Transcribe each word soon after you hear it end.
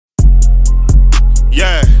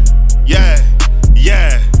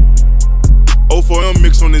4M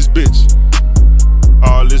mix on this bitch.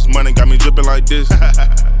 All this money got me dripping like this.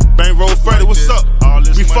 Bankroll Freddy, what's up?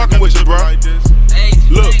 We fucking with you, bro.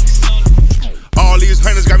 Look. All these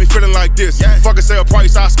hunters got me feeling like this. Fucking say a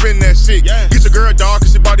price, I spend that shit. Get your girl, dog,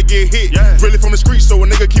 cause she about to get hit. Really from the street, so a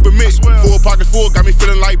nigga keep a mix. Full pocket full, got me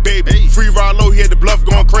feeling like baby. Free ride low, he had the bluff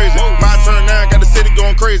going crazy. My turn now, got the city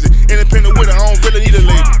going crazy. Independent with it, I don't really need a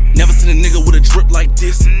lady. Never seen a nigga with a drip like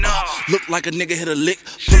this. Look like a nigga hit a lick.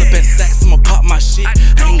 Pull up at Saks, I'ma pop my shit.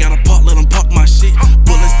 I ain't got a pot, let him pop my shit.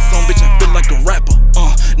 Bullets is on, bitch, I feel like a rapper.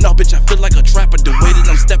 No, bitch, I feel like a trapper. The way that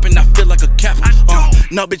I'm stepping, I feel like a capper.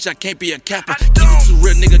 No, bitch, I can't be a capper. Keep it too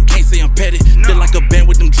real, nigga, can't say I'm petty. Feel like a band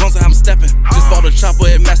with them drums, how I'm stepping. Just bought a chopper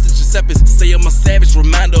at Master Giuseppe's. Say I'm a savage,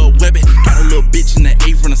 reminder of Webby. Got a little bitch in the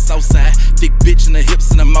A from the south side. Thick bitch in the hips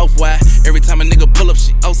and the mouth wide. Every time a nigga pull up,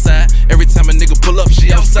 she outside. Every time a nigga pull up,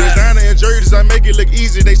 she outside. Designer and jerseys, I make it look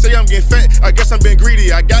easy. They say I'm getting fat, I guess I'm being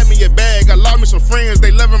greedy. I got me a bag, I lost me some friends. They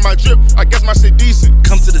loving my drip, I guess my shit decent.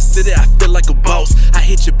 Come to the city, I feel like a boss. I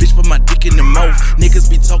hit your bitch, put my dick in the mouth. Niggas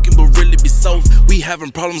be talking, but really be soft. We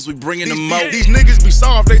having problems, we bringing them out. These niggas be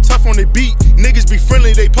soft, they tough on the beat. Niggas be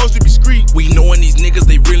friendly, they supposed to be street. We knowin' these niggas,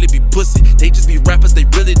 they really be pussy. They just be rappers, they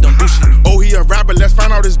really don't do shit. Oh, he a rapper, let's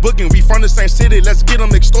find out his booking. We from the same city, let's get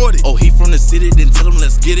him extorted. Oh, he from the city, then tell him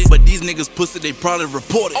let's get it. But these niggas pussy, they probably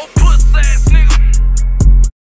report it. Oh, puss ass nigga.